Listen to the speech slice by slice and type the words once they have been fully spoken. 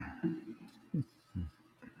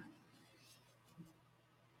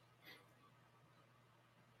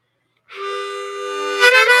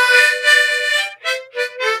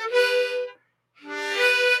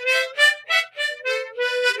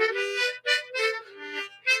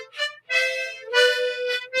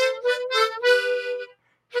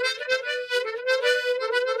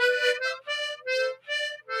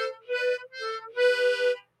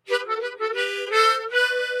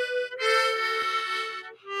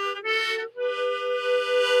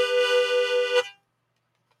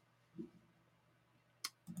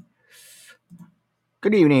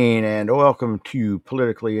Good evening and welcome to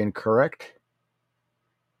Politically Incorrect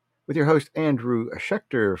with your host Andrew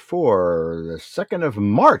Shecktor for the 2nd of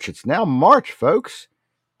March. It's now March, folks,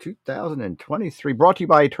 2023, brought to you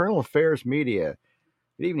by Eternal Affairs Media.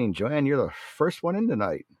 Good evening, Joanne. You're the first one in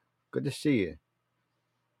tonight. Good to see you.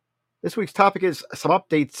 This week's topic is some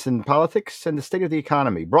updates in politics and the state of the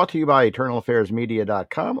economy, brought to you by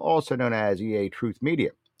EternalAffairsMedia.com, also known as EA Truth Media.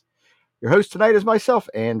 Your host tonight is myself,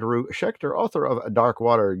 Andrew Shecktor, author of A Dark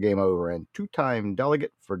Water, Game Over, and two-time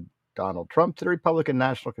delegate for Donald Trump to the Republican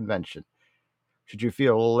National Convention. Should you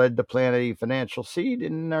feel led to plant a financial seed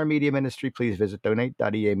in our media ministry, please visit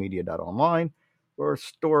donate.eamedia.online or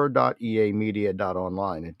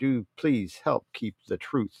store.eamedia.online. And do please help keep the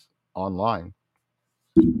truth online.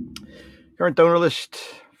 Current donor list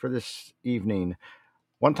for this evening.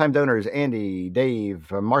 One-time donors: Andy,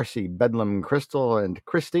 Dave, Marcy, Bedlam, Crystal, and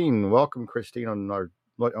Christine. Welcome, Christine, on our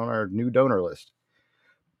new donor list.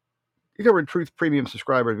 You covered Truth Premium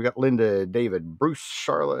subscribers. We got Linda, David, Bruce,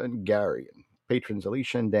 Charlotte, and Gary. And patrons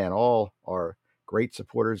Alicia and Dan all are great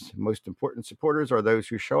supporters. Most important supporters are those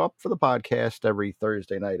who show up for the podcast every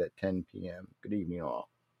Thursday night at 10 p.m. Good evening, all.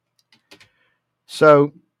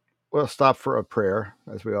 So we'll stop for a prayer,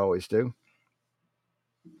 as we always do.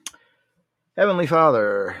 Heavenly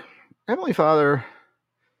Father, I have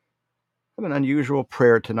an unusual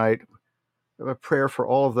prayer tonight. I have a prayer for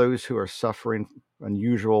all of those who are suffering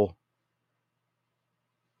unusual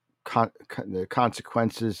the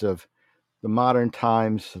consequences of the modern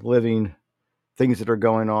times, living, things that are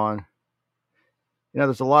going on.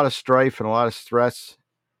 There's a lot of strife and a lot of stress,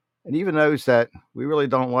 and even those that we really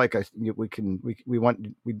don't like, we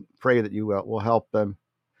pray that you will help them.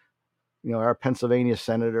 Our Pennsylvania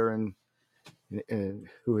senator and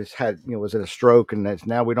who has had was in a stroke, and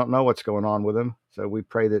now we don't know what's going on with him. So we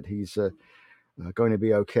pray that he's going to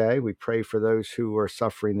be okay. We pray for those who are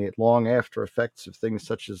suffering the long after effects of things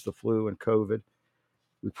such as the flu and COVID.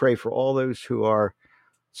 We pray for all those who are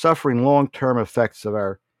suffering long-term effects of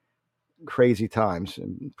our crazy times,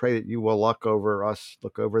 and pray that you will look over us,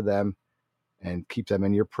 look over them, and keep them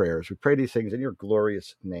in your prayers. We pray these things in your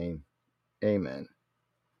glorious name. Amen.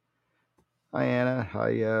 Hi, Anna. Hi,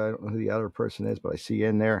 I don't know who the other person is, but I see you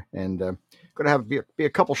in there. And going to have be a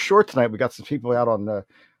couple short tonight. We got some people out on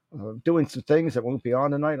doing some things that won't be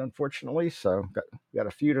on tonight, unfortunately. So we got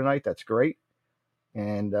a few tonight. That's great.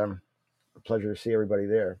 And a pleasure to see everybody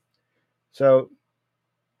there. So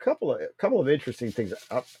couple of interesting things.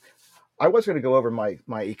 I was going to go over my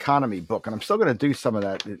economy book, and I'm still going to do some of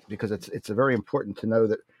that because it's very important to know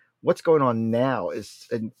that what's going on now is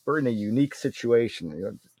we're in a unique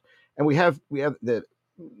situation. And we have the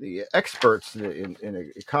experts in the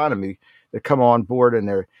economy that come on board,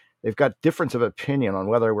 and they've got difference of opinion on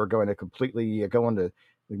whether we're going to completely go into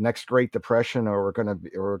the next Great Depression or we're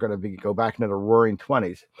going to go back into the Roaring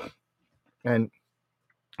 '20s. And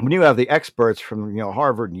when you have the experts from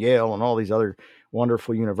Harvard and Yale and all these other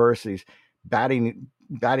wonderful universities batting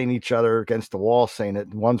each other against the wall, saying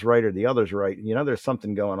that one's right or the other's right, there's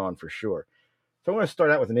something going on for sure. So I want to start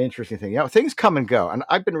out with an interesting thing. Things come and go. And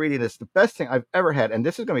I've been reading this, the best thing I've ever had. And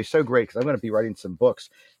this is going to be so great because I'm going to be writing some books.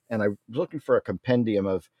 And I'm looking for a compendium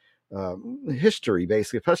of history,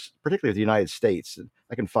 basically, particularly of the United States. And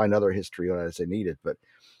I can find other history on it as I need it. But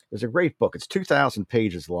there's a great book. It's 2,000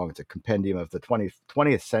 pages long. It's a compendium of the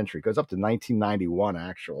 20th century. It goes up to 1991,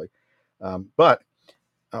 actually. But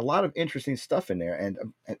a lot of interesting stuff in there. And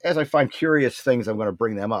as I find curious things, I'm going to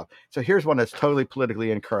bring them up. So here's one that's totally politically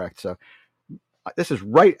incorrect. So this is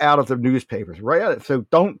right out of the newspapers, right out of, so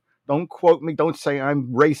don't quote me, don't say I'm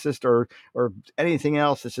racist or anything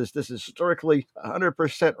else. This is strictly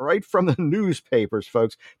 100% right from the newspapers,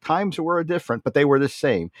 folks. Times were different, but they were the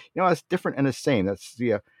same. It's different and the same. That's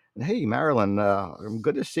the hey, Marilyn, I'm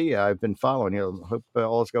good to see you. I've been following you. Hope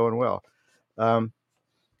all is going well. All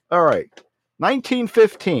right.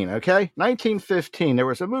 1915, okay? 1915, there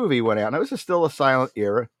was a movie went out. Now, this is still a silent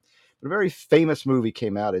era. A very famous movie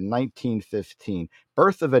came out in 1915,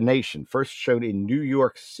 Birth of a Nation, first shown in New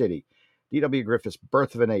York City. D.W. Griffith's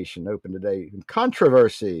Birth of a Nation opened today in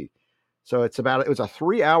controversy. So it was a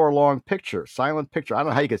 3-hour-long picture, silent picture. I don't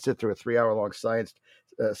know how you could sit through a 3-hour-long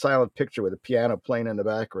silent picture with a piano playing in the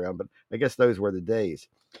background, but I guess those were the days.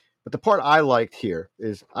 But the part I liked here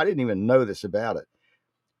is, I didn't even know this about it,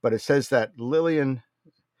 but it says that Lillian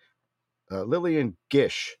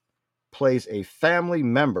Gish plays a family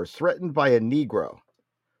member threatened by a Negro.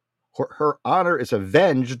 Her honor is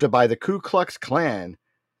avenged by the Ku Klux Klan,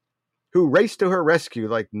 who race to her rescue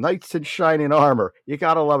like knights in shining armor. You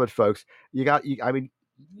gotta love it, folks.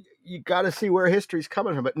 you got to see where history's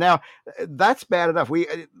coming from. But now that's bad enough. We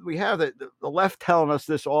have the left telling us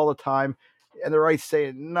this all the time, and the right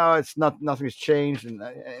saying no, it's not, nothing's changed.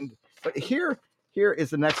 And but here is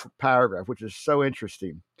the next paragraph, which is so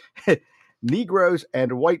interesting. Negroes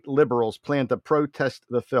and white liberals plan to protest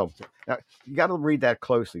the film. Now, you got to read that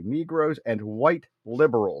closely. Negroes and white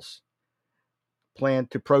liberals plan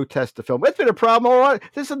to protest the film. It's been a problem all right.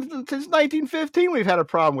 Since 1915, we've had a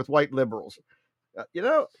problem with white liberals.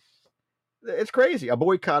 It's crazy. A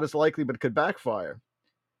boycott is likely, but it could backfire.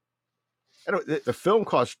 The film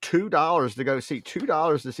cost $2 to go see.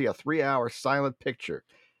 $2 to see a 3-hour silent picture.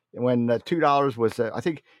 When $2 was, I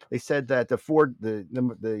think they said that the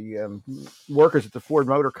workers at the Ford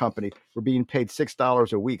Motor Company were being paid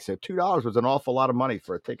 $6 a week. So $2 was an awful lot of money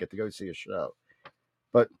for a ticket to go see a show.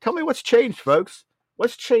 But tell me what's changed, folks.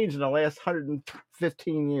 What's changed in the last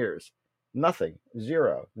 115 years? Nothing.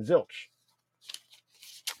 Zero. Zilch.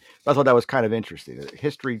 I thought that was kind of interesting.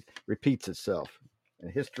 History repeats itself,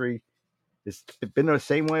 and history has been the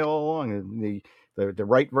same way all along. The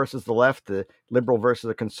right versus the left, the liberal versus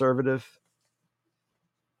the conservative,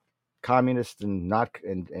 communist and not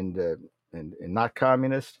not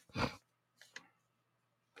communist. A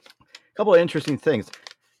couple of interesting things.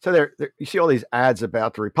 So there, you see all these ads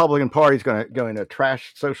about the Republican Party is going to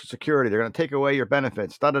trash Social Security. They're going to take away your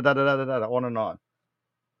benefits. Da da da da da da. On and on.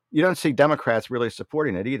 You don't see Democrats really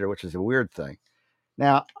supporting it either, which is a weird thing.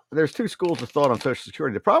 Now, there's two schools of thought on Social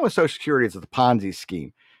Security. The problem with Social Security is the Ponzi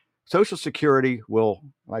scheme. Social Security will,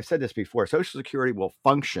 I've said this before, Social Security will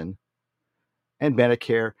function, and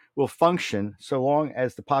Medicare will function so long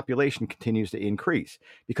as the population continues to increase.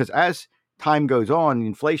 Because as time goes on,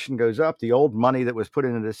 inflation goes up, the old money that was put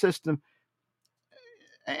into the system,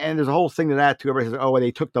 and there's a whole thing to that too. Everybody says, oh, well,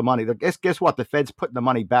 they took the money. Guess what? The Fed's putting the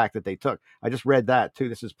money back that they took. I just read that too.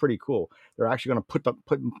 This is pretty cool. They're actually going to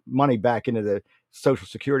put money back into the Social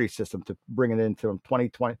Security system to bring it into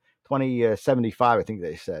 2075, I think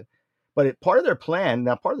they said. But part of their plan,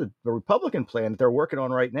 now part of the Republican plan that they're working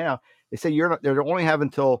on right now, they say they're only have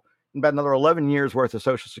until about another 11 years worth of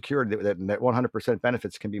Social Security that 100%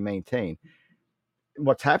 benefits can be maintained.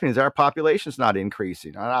 What's happening is our population is not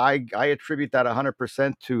increasing. I attribute that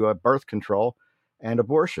 100% to birth control and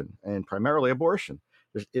abortion, and primarily abortion.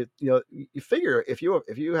 You figure if you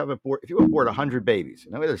abort 100 babies,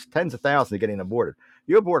 there's tens of thousands getting aborted.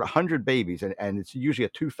 You abort 100 babies, and it's usually a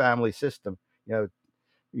 2-family system.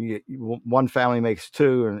 One family makes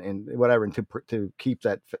 2, and whatever, and to keep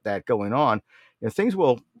that going on, things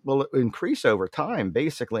will increase over time,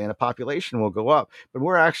 basically, and the population will go up. But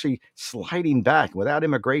we're actually sliding back. Without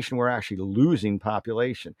immigration, we're actually losing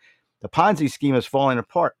population. The Ponzi scheme is falling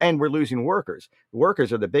apart, and we're losing workers.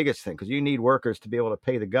 Workers are the biggest thing, because you need workers to be able to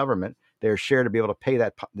pay the government their share to be able to pay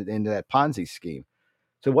that into that Ponzi scheme.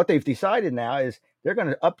 So what they've decided now is they're going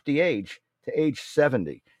to up the age to age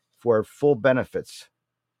 70 for full benefits.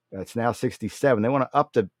 It's now 67. They want to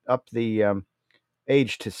up the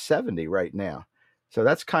age to 70 right now. So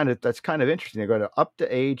that's kind of interesting. They're going to up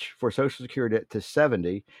the age for Social Security to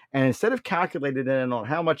 70, and instead of calculating it on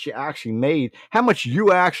how much you actually made, how much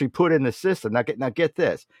you actually put in the system. Now get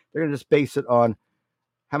this. They're going to just base it on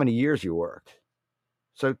how many years you worked.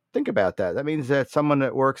 So think about that. That means that someone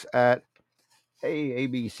that works at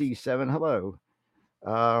ABC7, hello.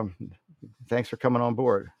 Thanks for coming on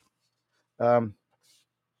board.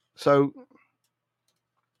 So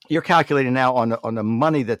you're calculating now on the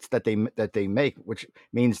money that they make, which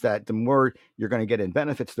means that the more you're going to get in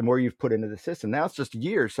benefits, the more you've put into the system. Now it's just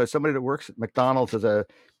years. So somebody that works at McDonald's as a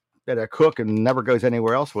cook and never goes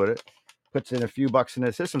anywhere else with it, puts in a few bucks in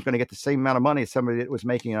the system, is going to get the same amount of money as somebody that was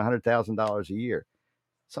making $100,000 a year.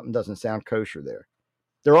 Something doesn't sound kosher there.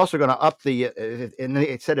 They're also going to up and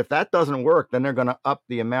they said if that doesn't work, then they're going to up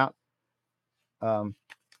the amount.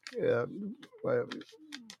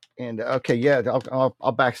 And okay, yeah, I'll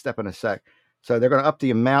backstep in a sec. So they're going to up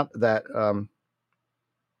the amount that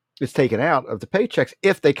is taken out of the paychecks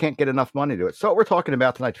if they can't get enough money to it. So what we're talking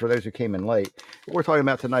about tonight, for those who came in late, what we're talking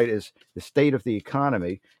about tonight is the state of the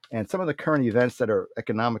economy and some of the current events that are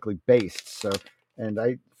economically based. So,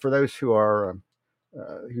 and for those who are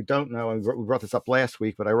who don't know, we brought this up last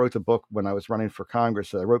week, but I wrote the book when I was running for Congress.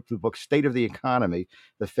 So I wrote the book State of the Economy: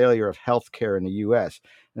 The Failure of Healthcare in the U.S.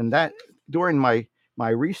 And that during my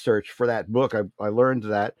research for that book, I learned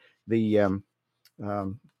that the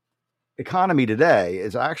economy today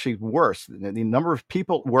is actually worse. The number of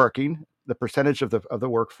people working, the percentage of the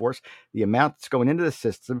workforce, the amount that's going into the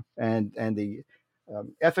system, and the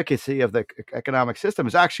efficacy of the economic system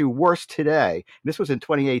is actually worse today. This was in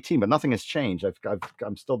 2018, but nothing has changed.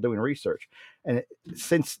 I'm still doing research, and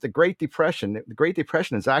since the Great Depression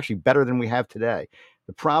is actually better than we have today.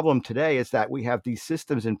 The problem today is that we have these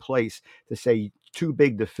systems in place to say too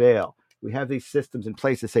big to fail. We have these systems in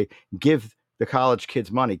place to say give the college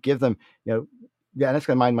kids money, give them, yeah. And that's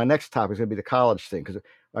going to my next topic is going to be the college thing, because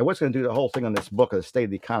I was going to do the whole thing on this book of the state of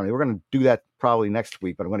the economy. We're going to do that probably next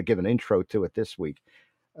week, but I'm going to give an intro to it this week.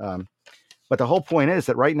 But the whole point is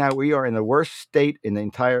that right now we are in the worst state in the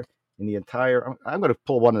entire. I'm going to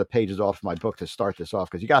pull one of the pages off my book to start this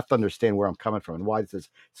off, because you got to understand where I'm coming from and why this is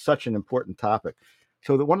such an important topic.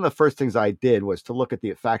 So one of the first things I did was to look at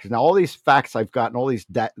the facts. Now, all these facts I've gotten, all these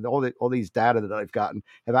data that I've gotten,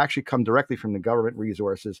 have actually come directly from the government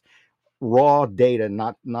resources, raw data,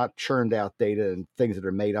 not churned out data and things that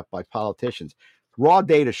are made up by politicians. Raw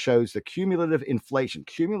data shows the cumulative inflation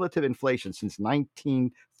since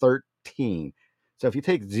 1913. So if you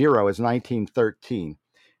take zero as 1913,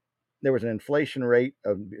 there was an inflation rate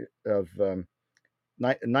of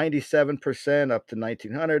 97% up to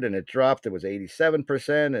 1900, and it dropped. It was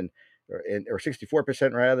 87% or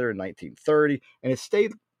 64% rather in 1930, and it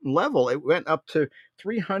stayed level. It went up to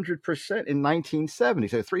 300% in 1970.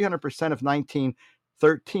 So 300% of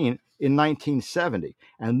 1913 in 1970,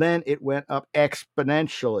 and then it went up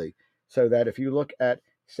exponentially. So that if you look at,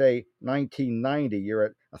 say, 1990, you're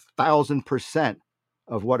at 1,000%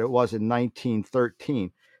 of what it was in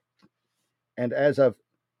 1913. And as of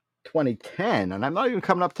 2010, and I'm not even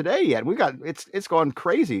coming up today yet. It's gone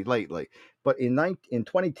crazy lately. But in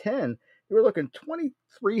 2010, we were looking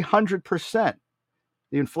 2,300%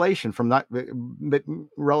 the inflation from that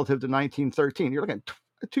relative to 1913. You're looking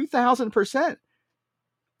at 2,000%,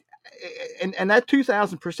 and that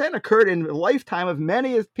 2,000% occurred in the lifetime of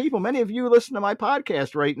many people. Many of you listen to my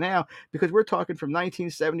podcast right now, because we're talking from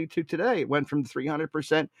 1970 to today. It went from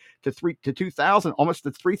 300% to 2,000, almost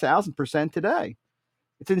to 3,000% today.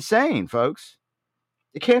 It's insane, folks.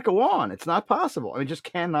 It can't go on. It's not possible. I mean, it just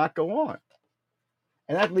cannot go on.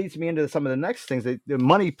 And that leads me into some of the next things, the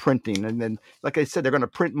money printing. And then, like I said, they're going to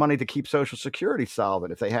print money to keep Social Security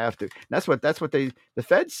solvent if they have to. And that's what the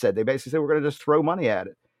Fed said. They basically said, we're going to just throw money at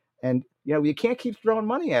it. And, you can't keep throwing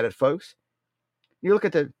money at it, folks. You look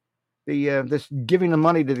at this giving the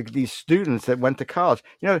money to these students that went to college.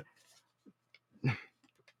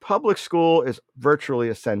 Public school is virtually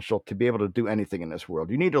essential to be able to do anything in this world.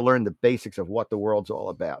 You need to learn the basics of what the world's all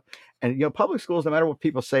about. And, public schools, no matter what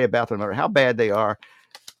people say about them, no matter how bad they are,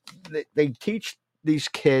 they teach these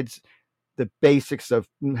kids the basics of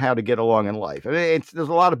how to get along in life. I mean, there's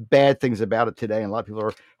a lot of bad things about it today, and a lot of people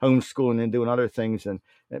are homeschooling and doing other things,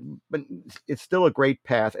 but it's still a great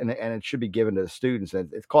path, and it should be given to the students.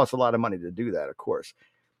 And it costs a lot of money to do that, of course.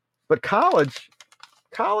 But college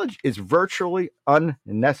is virtually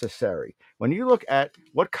unnecessary. When you look at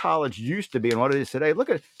what college used to be and what it is today, look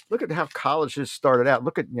at how colleges started out.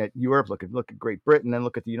 Look at Europe, look at Great Britain, and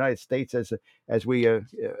look at the United States as we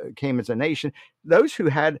came as a nation. Those who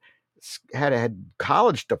had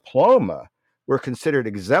college diploma were considered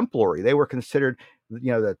exemplary. They were considered,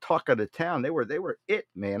 the talk of the town. They were it,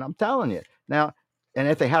 man. I'm telling you. Now, and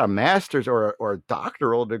if they had a master's or a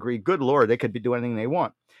doctoral degree, good Lord, they could be doing anything they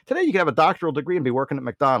want. Today, you can have a doctoral degree and be working at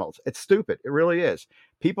McDonald's. It's stupid. It really is.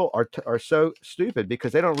 People are so stupid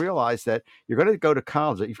because they don't realize that you're going to go to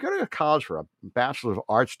college. If you go to college for a Bachelor of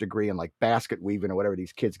Arts degree in like basket weaving or whatever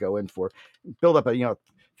these kids go in for, build up a $50,000,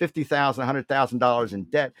 $100,000 in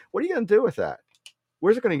debt. What are you going to do with that?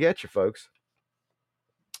 Where's it going to get you, folks?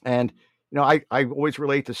 And I always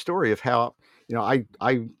relate the story of how I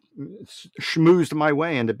schmoozed my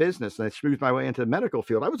way into business, and I schmoozed my way into the medical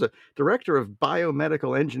field. I was a director of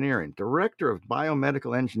biomedical engineering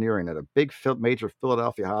at a big major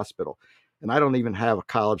Philadelphia hospital, and I don't even have a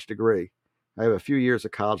college degree. I have a few years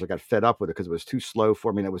of college. I got fed up with it because it was too slow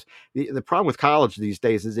for me. And it was the problem with college these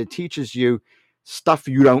days is it teaches you stuff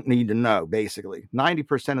you don't need to know. Basically,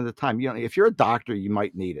 90% of the time, if you're a doctor, you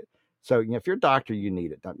might need it. So, if you're a doctor, you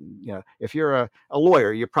need it. If you're a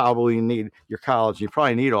lawyer, you probably need your college. You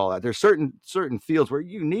probably need all that. There's certain fields where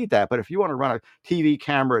you need that. But if you want to run a TV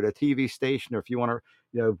camera at a TV station, or if you want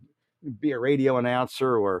to, be a radio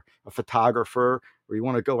announcer or a photographer, or you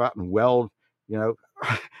want to go out and weld,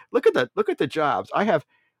 look at the jobs. I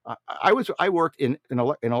worked in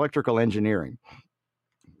electrical engineering,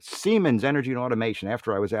 Siemens Energy and Automation,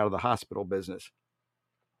 after I was out of the hospital business.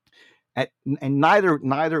 And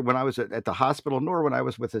neither when I was at the hospital nor when I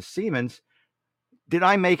was with the Siemens did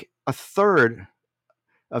I make a third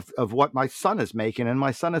of what my son is making, and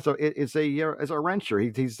my son is a wrencher.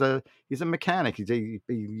 He's a mechanic.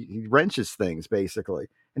 He wrenches things basically,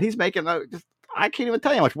 and he's making I can't even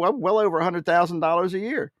tell you how much. Well over $100,000 a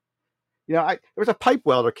year. There was a pipe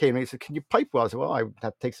welder came to me. He said, "Can you pipe weld?" I said, "Well, I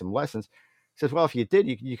have to take some lessons." He says, "Well, if you did,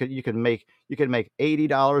 you could make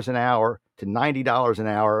 $80 an hour to $90 an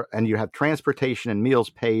hour, and you have transportation and meals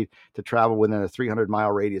paid to travel within a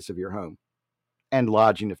 300-mile radius of your home, and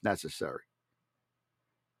lodging if necessary."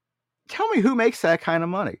 Tell me who makes that kind of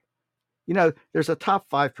money. There's a top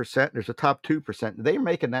 5%, there's a top 2%. They're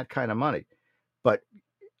making that kind of money, but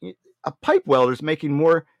a pipe welder is making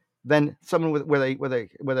more than someone with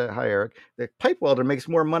a higher. The pipe welder makes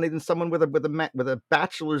more money than someone with a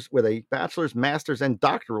bachelor's, master's, and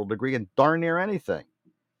doctoral degree in darn near anything.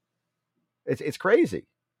 It's crazy.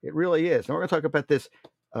 It really is. And we're going to talk about this.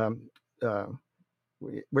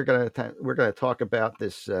 We're going to talk about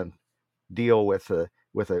this deal with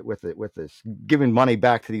this giving money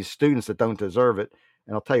back to these students that don't deserve it.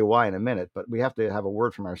 And I'll tell you why in a minute. But we have to have a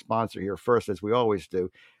word from our sponsor here first, as we always do.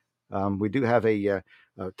 We do have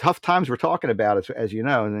tough times we're talking about, as you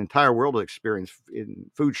know, and the entire world has experienced in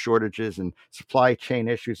food shortages and supply chain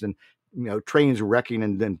issues, and trains wrecking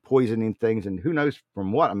and then poisoning things, and who knows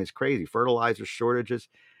from what. I mean, it's crazy. Fertilizer shortages.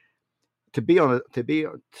 To be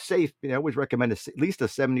safe, I always recommend at least a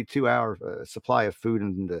 72-hour supply of food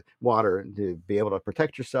and water, and to be able to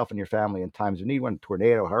protect yourself and your family in times of need, when a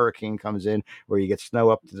tornado, hurricane comes in, or you get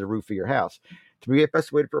snow up to the roof of your house. The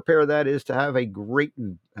best way to prepare that is to have a great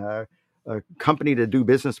company to do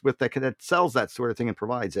business with that sells that sort of thing and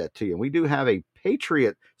provides that to you. And we do have a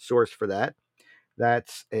Patriot source for that.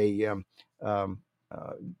 That's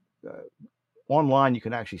online. You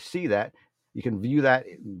can actually see that. You can view that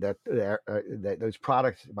those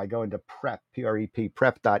products by going to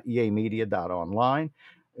prep.eamedia.online,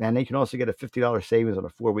 and you can also get a $50 savings on a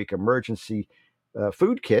 4-week emergency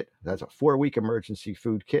food kit. That's a 4-week emergency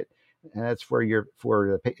food kit, and that's for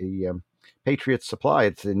the Patriot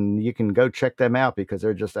Supply. And you can go check them out because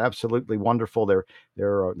they're just absolutely wonderful. They're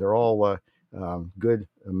all good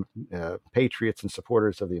patriots and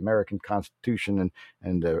supporters of the American Constitution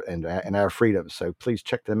and our freedoms. So please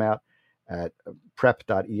check them out at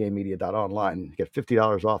prep.eamedia.online. Get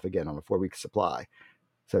 $50 off again on a 4-week supply.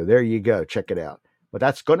 So there you go. Check it out. But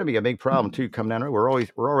that's going to be a big problem too coming down. We're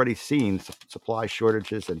already seeing supply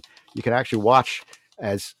shortages, and you can actually watch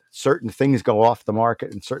as certain things go off the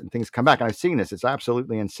market and certain things come back. And I've seen this. It's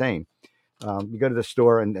absolutely insane. You go to the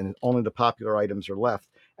store and only the popular items are left.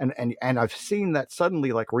 And I've seen that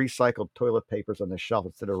suddenly, like recycled toilet papers on the shelf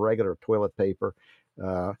instead of regular toilet paper.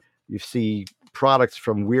 You see products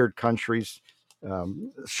from weird countries,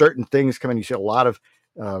 certain things come in. You see a lot of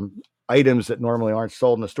items that normally aren't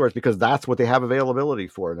sold in the stores because that's what they have availability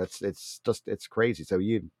for. And it's crazy. So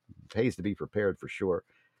it pays to be prepared for sure.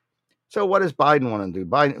 So what does Biden want to do?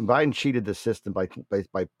 Biden cheated the system by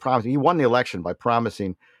promising. He won the election by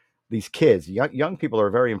promising these kids. Young people are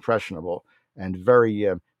very impressionable, and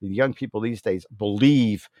the young people these days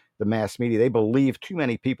believe the mass media. They believe too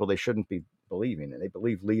many people they shouldn't be believing, and they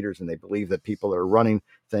believe leaders, and they believe that people are running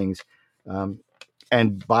things. And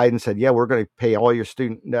Biden said, "Yeah, we're going to pay all your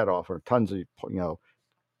student debt off, or tons of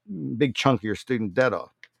big chunk of your student debt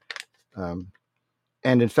off."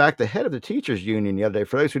 And in fact, the head of the teachers union the other day,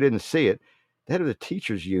 for those who didn't see it, the head of the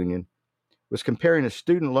teachers union was comparing the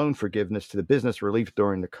student loan forgiveness to the business relief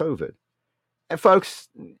during the COVID. And folks,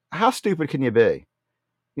 how stupid can you be?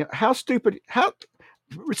 How stupid can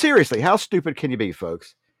you be,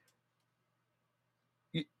 folks?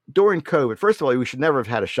 During COVID, first of all, we should never have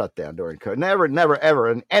had a shutdown during COVID. Never, ever,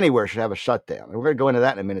 and anywhere should have a shutdown. And we're going to go into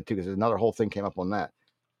that in a minute, too, because there's another whole thing came up on that.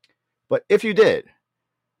 But if you did,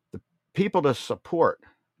 the people to support,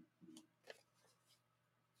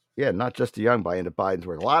 not just the young buy into Biden's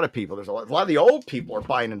words. A lot of people, a lot of the old people are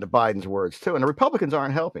buying into Biden's words, too, and the Republicans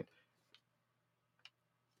aren't helping.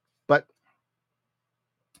 But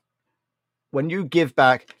when you give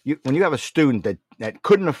back, when you have a student that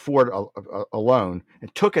couldn't afford a loan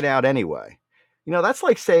and took it out anyway, that's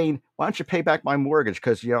like saying, why don't you pay back my mortgage?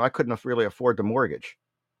 Because, I couldn't really afford the mortgage,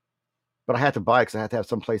 but I had to buy it because I had to have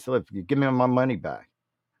some place to live. You give me my money back.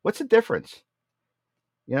 What's the difference?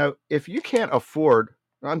 If you can't afford,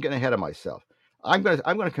 I'm getting ahead of myself. I'm going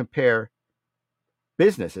to compare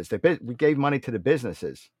businesses. We gave money to the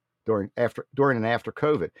businesses during and after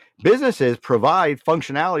COVID. Businesses provide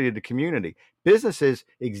functionality to the community. Businesses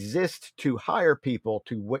exist to hire people,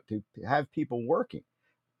 to have people working.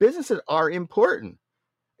 Businesses are important.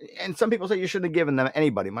 And some people say you shouldn't have given them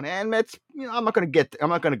anybody money, and that's, I'm not going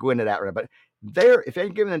to go into that right, but if you're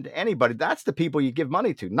giving it to anybody, that's the people you give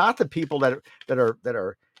money to, not the people that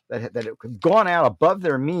have gone out above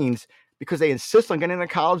their means because they insist on getting a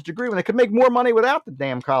college degree when they could make more money without the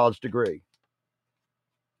damn college degree.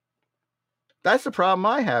 That's the problem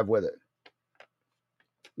I have with it.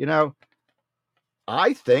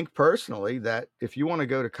 I think personally that if you want to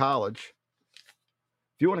go to college,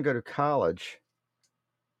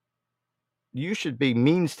 you should be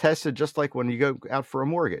means tested just like when you go out for a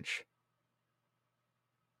mortgage.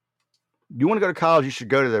 You want to go to college, you should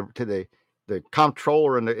go to the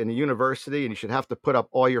comptroller in the university, and you should have to put up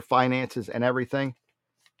all your finances and everything.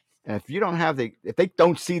 And if they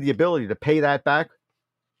don't see the ability to pay that back,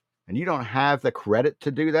 and you don't have the credit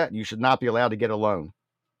to do that, you should not be allowed to get a loan.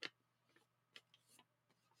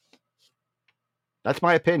 That's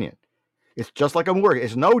my opinion. It's just like a mortgage.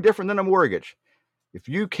 It's no different than a mortgage. If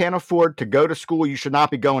you can't afford to go to school, you should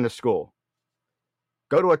not be going to school.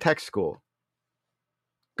 Go to a tech school.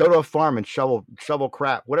 Go to a farm and shovel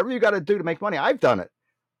crap. Whatever you got to do to make money. I've done it.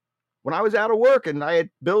 When I was out of work and I had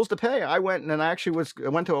bills to pay, I went and I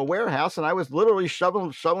went to a warehouse, and I was literally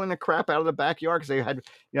shoveling the crap out of the backyard because they had,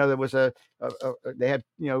 there was they had,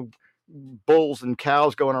 bulls and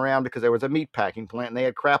cows going around because there was a meat packing plant, and they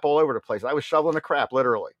had crap all over the place. I was shoveling the crap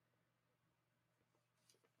literally.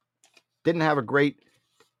 Didn't have a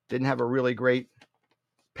really great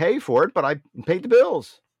pay for it, but I paid the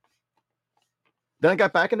bills. Then I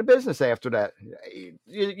got back into business after that.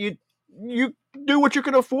 You do what you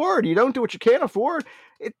can afford. You don't do what you can't afford.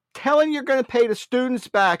 Telling you're going to pay the students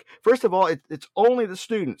back. First of all, it's only the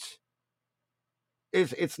students.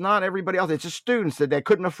 It's not everybody else. It's the students that they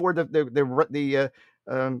couldn't afford the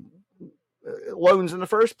loans in the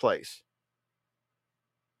first place.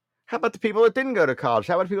 How about the people that didn't go to college?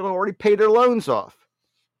 How about people who already paid their loans off?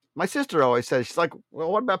 My sister always says, she's like, well,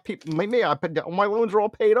 what about people? Me, my loans are all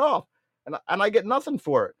paid off, and I get nothing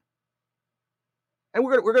for it. And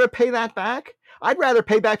we're going to pay that back? I'd rather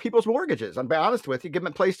pay back people's mortgages. I'll be honest with you, give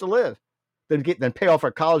them a place to live than pay off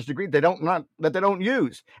a college degree that they don't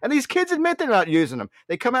use. And these kids admit they're not using them.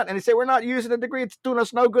 They come out and they say, we're not using the degree. It's doing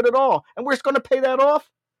us no good at all. And we're just going to pay that off?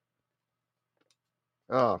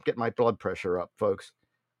 Oh, get my blood pressure up, folks.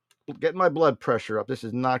 Getting my blood pressure up. This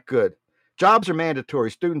is not good. Jobs are mandatory.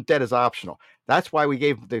 Student debt is optional. That's why we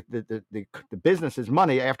gave the businesses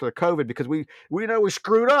money after the COVID, because we know we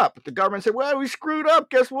screwed up. The government said, well, we screwed up.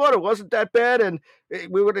 Guess what? It wasn't that bad, and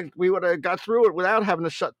we would have got through it without having to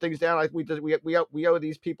shut things down. We owe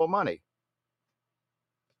these people money.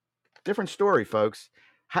 Different story, folks.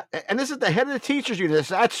 And this is the head of the teachers union.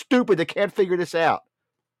 That's stupid. They can't figure this out.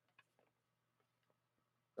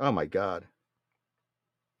 Oh my God.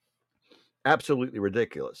 Absolutely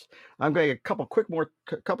ridiculous. I'm going to get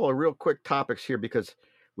a couple of real quick topics here because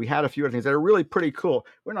we had a few other things that are really pretty cool.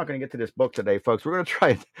 We're not going to get to this book today, folks. We're going to try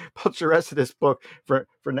and post the rest of this book for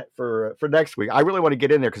next week. I really want to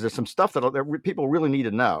get in there because there's some stuff that people really need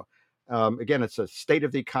to know. Again, it's a State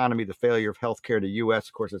of the Economy, the Failure of Healthcare in the U.S.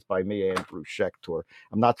 Of course, it's by me, Andrew Shecktor.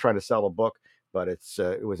 I'm not trying to sell a book, but it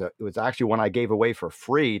was actually one I gave away for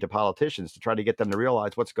free to politicians to try to get them to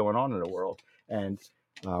realize what's going on in the world. And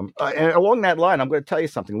along that line, I'm going to tell you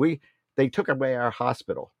something. They took away our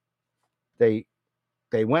hospital. They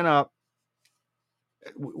went up.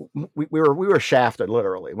 We were shafted,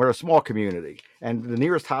 literally. We're a small community, and the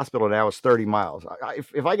nearest hospital now is 30 miles.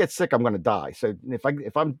 If I get sick, I'm going to die. So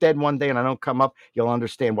if I'm dead one day and I don't come up, you'll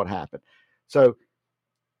understand what happened. So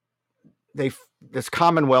this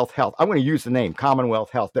Commonwealth Health. I'm going to use the name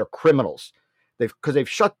Commonwealth Health. They're criminals. Because they've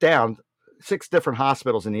shut down 6 different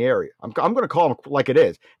hospitals in the area. I'm going to call them like it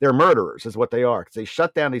is. They're murderers, is what they are. Because they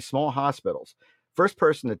shut down these small hospitals. First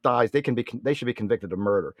person that dies, they should be convicted of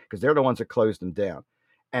murder because they're the ones that closed them down.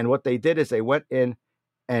 And what they did is they went in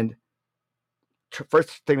and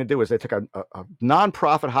first thing to do is they took a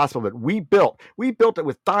nonprofit hospital that we built. We built it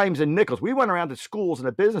with dimes and nickels. We went around to schools and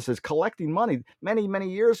to businesses collecting money many, many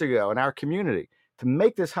years ago in our community to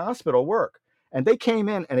make this hospital work. And they came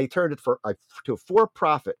in and they turned it to a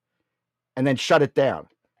for-profit and then shut it down.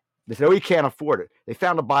 They said, oh, we can't afford it. They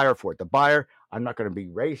found a buyer for it. The buyer, I'm not going to be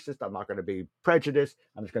racist. I'm not going to be prejudiced.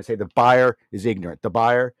 I'm just going to say the buyer is ignorant. The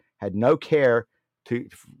buyer had no care to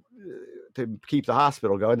keep the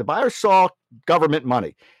hospital going. The buyer saw government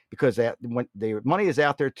money because when the money is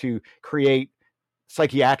out there to create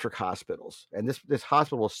psychiatric hospitals. And this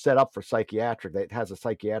hospital was set up for psychiatric. It has a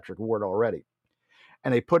psychiatric ward already.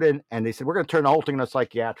 And they put in, and they said, we're going to turn the whole thing into a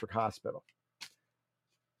psychiatric hospital.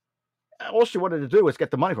 All she wanted to do was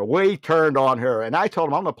get the money for it. We turned on her. And I told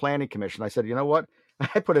them, I'm the planning commission. I said, you know what?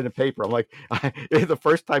 I put it in paper. I'm like, the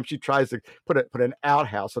first time she tries to put an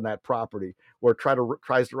outhouse on that property or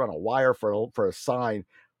tries to run a wire for a sign,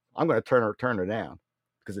 I'm going to turn her down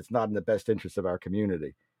because it's not in the best interest of our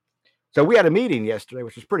community. So we had a meeting yesterday,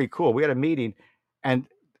 which was pretty cool. We had a meeting, and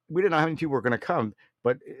we didn't know how many people were going to come,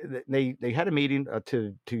 but they had a meeting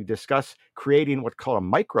to discuss creating what's called a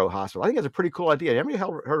micro hospital. I think it's a pretty cool idea. Everybody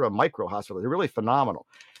heard of a micro hospital? They're really phenomenal.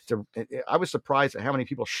 I was surprised at how many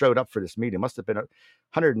people showed up for this meeting. It must have been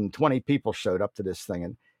 120 people showed up to this thing,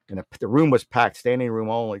 and the room was packed, standing room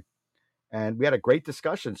only. And we had a great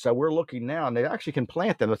discussion. So we're looking now, and they actually can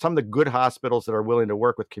plant them. Some of the good hospitals that are willing to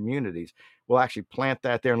work with communities will actually plant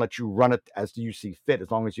that there and let you run it as you see fit, as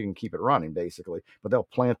long as you can keep it running, basically. But they'll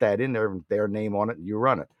plant that in there and their name on it, and you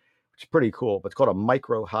run it, which is pretty cool. But it's called a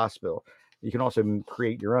micro hospital. You can also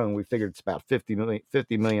create your own. We figured it's about $50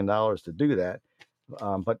 million to do that.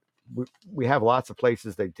 But we have lots of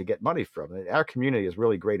places to get money from. Our community is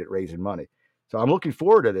really great at raising money. So I'm looking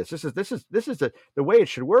forward to this. This is the way it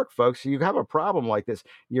should work, folks. So you have a problem like this,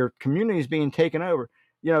 your community is being taken over.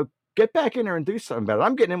 Get back in there and do something about it.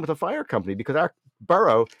 I'm getting in with a fire company because our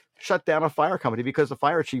borough shut down a fire company because the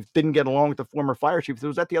fire chief didn't get along with the former fire chief that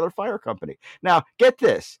was at the other fire company. Now, get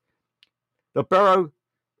this. The borough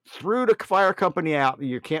threw the fire company out.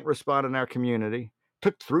 You can't respond in our community.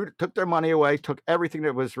 Took their money away, took everything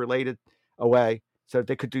that was related away so that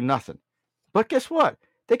they could do nothing. But guess what?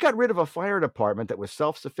 They got rid of a fire department that was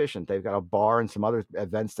self-sufficient. They've got a bar and some other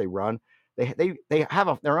events they run. They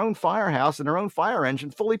have their own firehouse and their own fire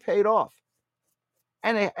engine fully paid off.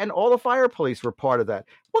 And all the fire police were part of that.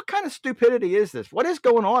 What kind of stupidity is this? What is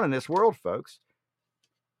going on in this world, folks?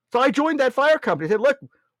 So I joined that fire company. I said, look,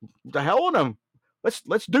 the hell with them.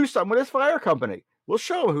 Let's do something with this fire company. We'll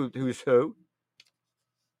show who's who.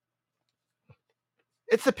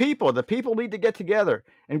 It's the people. The people need to get together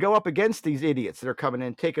and go up against these idiots that are coming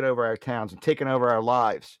in, taking over our towns and taking over our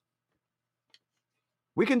lives.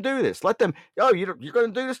 We can do this. Let them, you're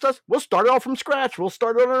going to do this to us? We'll start it all from scratch. We'll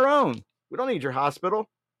start it on our own. We don't need your hospital.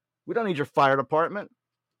 We don't need your fire department.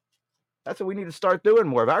 That's what we need to start doing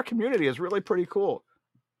more of. Our community is really pretty cool.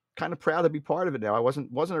 Kind of proud to be part of it now. I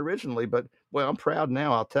wasn't originally, but well, I'm proud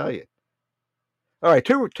now, I'll tell you. All right,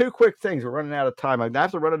 two quick things. We're running out of time. I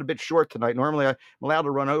have to run it a bit short tonight. Normally, I'm allowed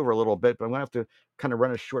to run over a little bit, but I'm going to have to kind of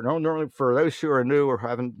run it short. Normally, for those who are new or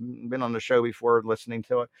haven't been on the show before listening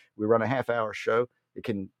to it, we run a half-hour show.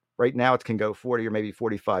 Right now, it can go 40 or maybe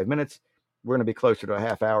 45 minutes. We're going to be closer to a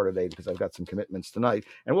half hour today because I've got some commitments tonight.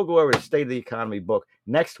 And we'll go over the State of the Economy book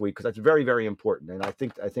next week because that's very, very important. And I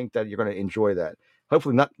think that you're going to enjoy that.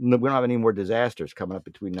 Hopefully we don't have any more disasters coming up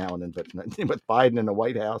between now and then, but with Biden in the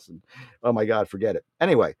White House and, oh my God, forget it.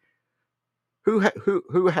 Anyway, who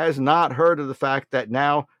has not heard of the fact that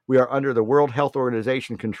now we are under the World Health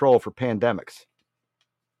Organization control for pandemics?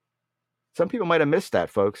 Some people might have missed that,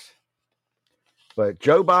 folks. But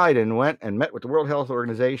Joe Biden went and met with the World Health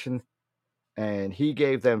Organization, and he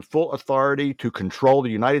gave them full authority to control the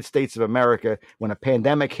United States of America when a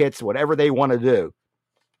pandemic hits, whatever they want to do.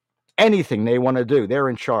 Anything they want to do, they're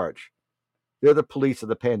in charge. They're the police of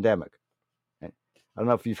the pandemic. I don't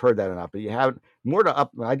know if you've heard that or not, but you haven't. More to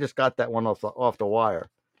up. I just got that one off the wire,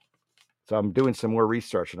 so I'm doing some more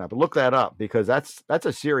research on that. But look that up because that's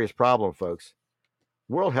a serious problem, folks.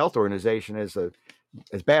 World Health Organization is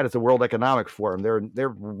as bad as the World Economic Forum.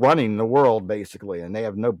 They're running the world basically, and they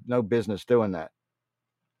have no business doing that.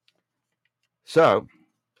 So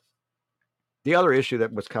the other issue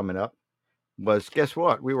that was coming up was, guess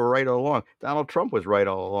what? We were right all along. Donald Trump was right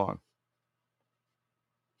all along.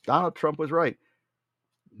 Donald Trump was right.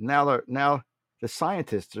 Now the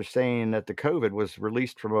scientists are saying that the COVID was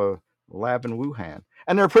released from a lab in Wuhan,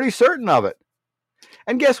 and they're pretty certain of it.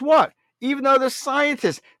 And guess what? Even though the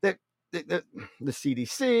scientists, the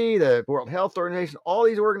CDC, the World Health Organization, all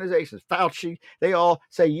these organizations, Fauci, they all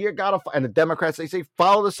say you got to, and the Democrats, they say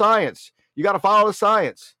follow the science. You got to follow the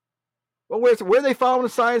science. Well, where are they following the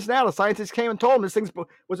science now? The scientists came and told them this thing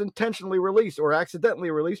was intentionally released or accidentally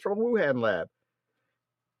released from a Wuhan lab.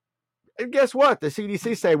 And guess what? The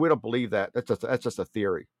CDC say we don't believe that. That's just a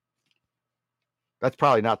theory. That's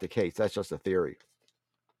probably not the case. That's just a theory.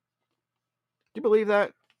 Do you believe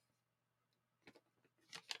that?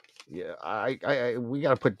 Yeah, we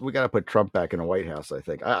gotta put Trump back in the White House. I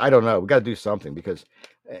think. I don't know. We got to do something because,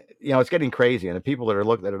 it's getting crazy, and the people that are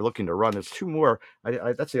looking to run. There's two more.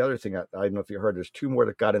 That's the other thing. I don't know if you heard. There's two more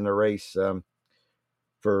that got in the race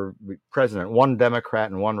for president. One Democrat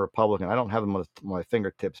and one Republican. I don't have them on my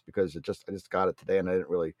fingertips because I just got it today, and I didn't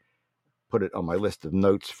really put it on my list of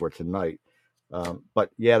notes for tonight.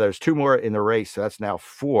 But yeah, there's two more in the race. So that's now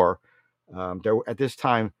four. There at this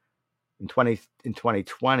time. in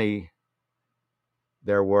 2020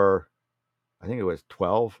 there were, I think it was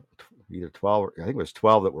 12, either 12 or I think it was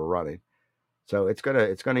 12 that were running. So it's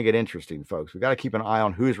gonna get interesting, folks. We got to keep an eye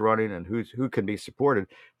on who's running and who can be supported,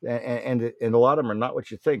 and a lot of them are not what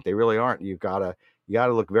you think. They really aren't. You gotta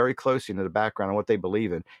look very closely into the background on what they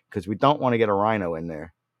believe in, because we don't want to get a rhino in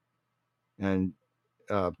there, and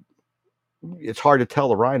uh, it's hard to tell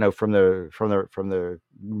the rhino from the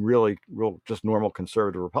really real just normal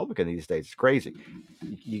conservative Republican these days. It's crazy.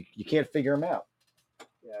 You can't figure them out.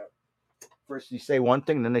 Yeah. First you say one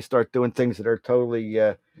thing, then they start doing things that are totally.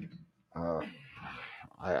 Uh,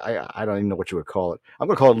 I don't even know what you would call it. I'm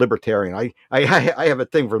going to call it libertarian. I have a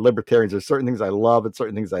thing for libertarians. There's certain things I love and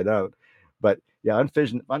certain things I don't. But yeah,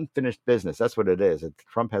 unfinished business. That's what it is.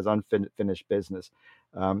 Trump has unfinished business,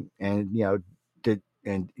 and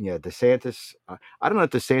DeSantis. I don't know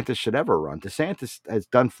if DeSantis should ever run. DeSantis has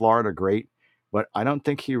done Florida great, but I don't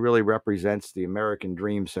think he really represents the American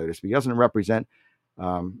dream, so to speak. He doesn't represent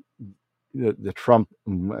um, the Trump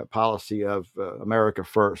policy of America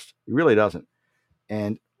first. He really doesn't.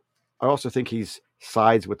 And I also think he's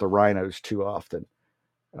sides with the rhinos too often.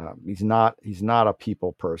 He's not a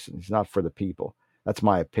people person. He's not for the people. That's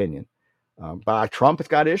my opinion. But Trump has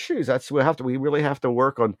got issues. We really have to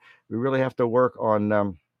work on. We really have to work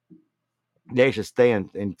on. They should stay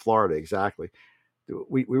in Florida, exactly.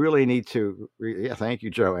 We really need to. Yeah, thank you,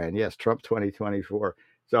 Joanne. Yes, Trump 2024.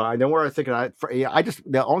 So I know where I'm thinking. I just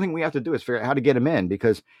the only thing we have to do is figure out how to get him in,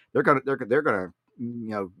 because they're gonna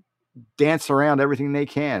dance around everything they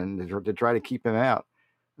can to try to keep him out.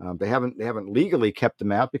 They haven't legally kept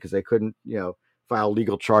him out because they couldn't file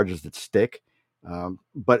legal charges that stick.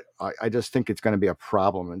 But I just think it's going to be a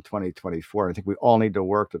problem in 2024. I think we all need to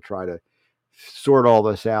work to try to sort all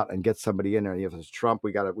this out and get somebody in there. If it's Trump,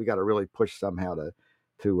 we got to really push somehow to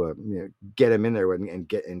get him in there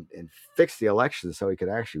and fix the election so he can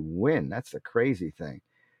actually win. That's the crazy thing.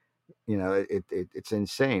 It's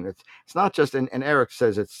insane. It's not just, and Eric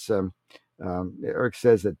says Eric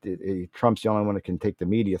says that Trump's the only one that can take the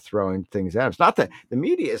media throwing things at him. It's not that the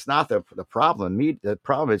media is not the problem. The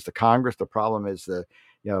problem is the Congress. The problem is you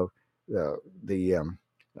know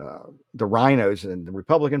the rhinos and the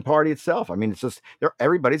Republican Party itself. I mean, it's just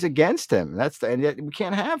everybody's against him. And yet we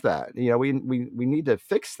can't have that. We need to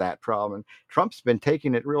fix that problem. And Trump's been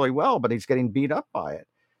taking it really well, but he's getting beat up by it.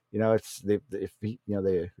 It's if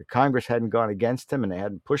the Congress hadn't gone against him and they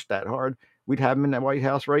hadn't pushed that hard, we'd have him in that White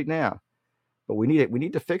House right now. But we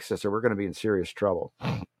need to fix this, or we're going to be in serious trouble.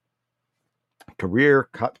 Career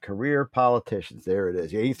politicians. There it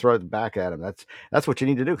is. Yeah, you throw it back at them. That's what you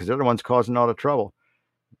need to do, because they're the ones causing all the trouble.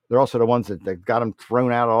 They're also the ones that got him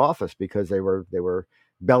thrown out of office because they were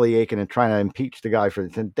belly aching and trying to impeach the guy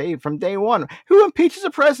from day one. Who impeaches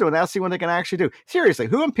a president without seeing what they can actually do? Seriously,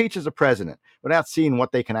 who impeaches a president without seeing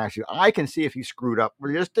what they can actually do? I can see if he screwed up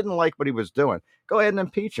or just didn't like what he was doing. Go ahead and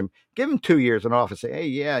impeach him. Give him 2 years in office. Say, hey,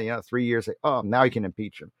 yeah, 3 years. Say, oh, now you can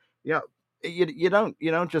impeach him. You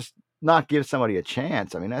don't just not give somebody a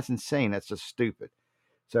chance. I mean, that's insane. That's just stupid.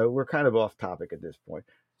 So we're kind of off topic at this point,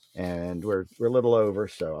 and we're a little over.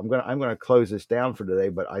 So I'm gonna close this down for today.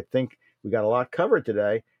 But I think we got a lot covered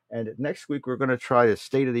today. And next week we're going to try the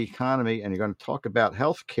state of the economy, and you're going to talk about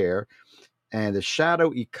healthcare and the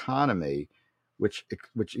shadow economy, which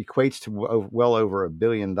equates to well over $1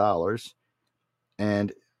 billion.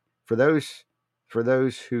 And for those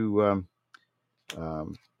who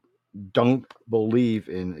don't believe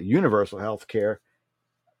in universal health care,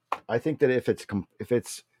 I think that if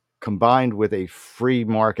it's combined with a free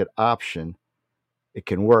market option, it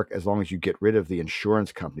can work as long as you get rid of the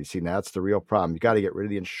insurance companies. See, that's the real problem. You got to get rid of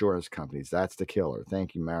the insurance companies. That's the killer.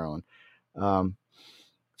 Thank you, Marilyn.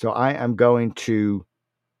 So I am going to,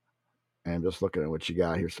 and I'm just looking at what you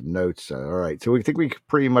got here, some notes. All right. So we think we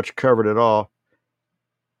pretty much covered it all.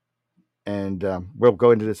 And we'll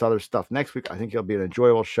go into this other stuff next week. I think it'll be an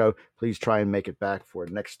enjoyable show. Please try and make it back for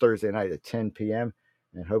next Thursday night at 10 p.m.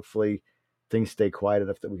 And hopefully things stay quiet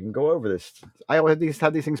enough that we can go over this. I always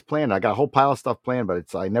have these things planned. I got a whole pile of stuff planned,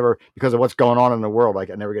 but I never, because of what's going on in the world, I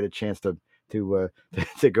never get a chance to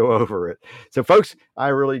go over it. So, folks, I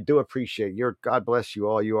really do appreciate God bless you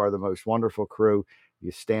all. You are the most wonderful crew.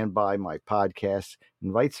 You stand by my podcast.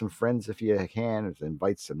 Invite some friends if you can.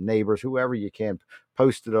 Invite some neighbors, whoever you can.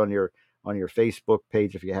 Post it on your Facebook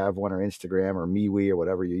page if you have one, or Instagram or MeWe or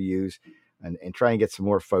whatever you use, and try and get some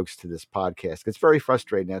more folks to this podcast. It's very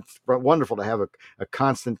frustrating. It's wonderful to have a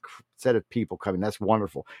constant set of people coming. That's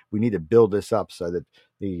wonderful. We need to build this up so that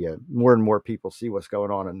the more and more people see what's going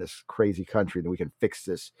on in this crazy country, and we can fix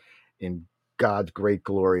this in God's great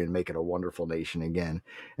glory and make it a wonderful nation again.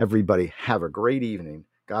 Everybody have a great evening.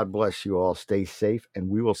 God bless you all. Stay safe, and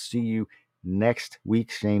we will see you next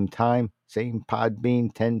week, same time, same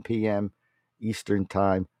Podbean, 10 p.m. Eastern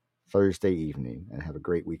Time, Thursday evening. And have a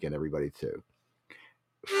great weekend, everybody, too.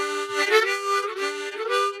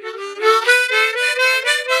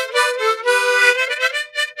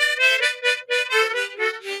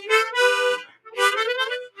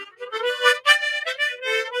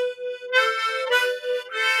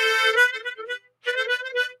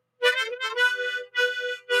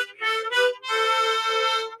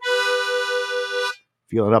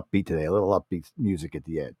 Feeling upbeat today, a little upbeat music at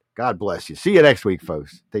the end. God bless you. See you next week,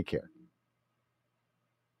 folks. Take care.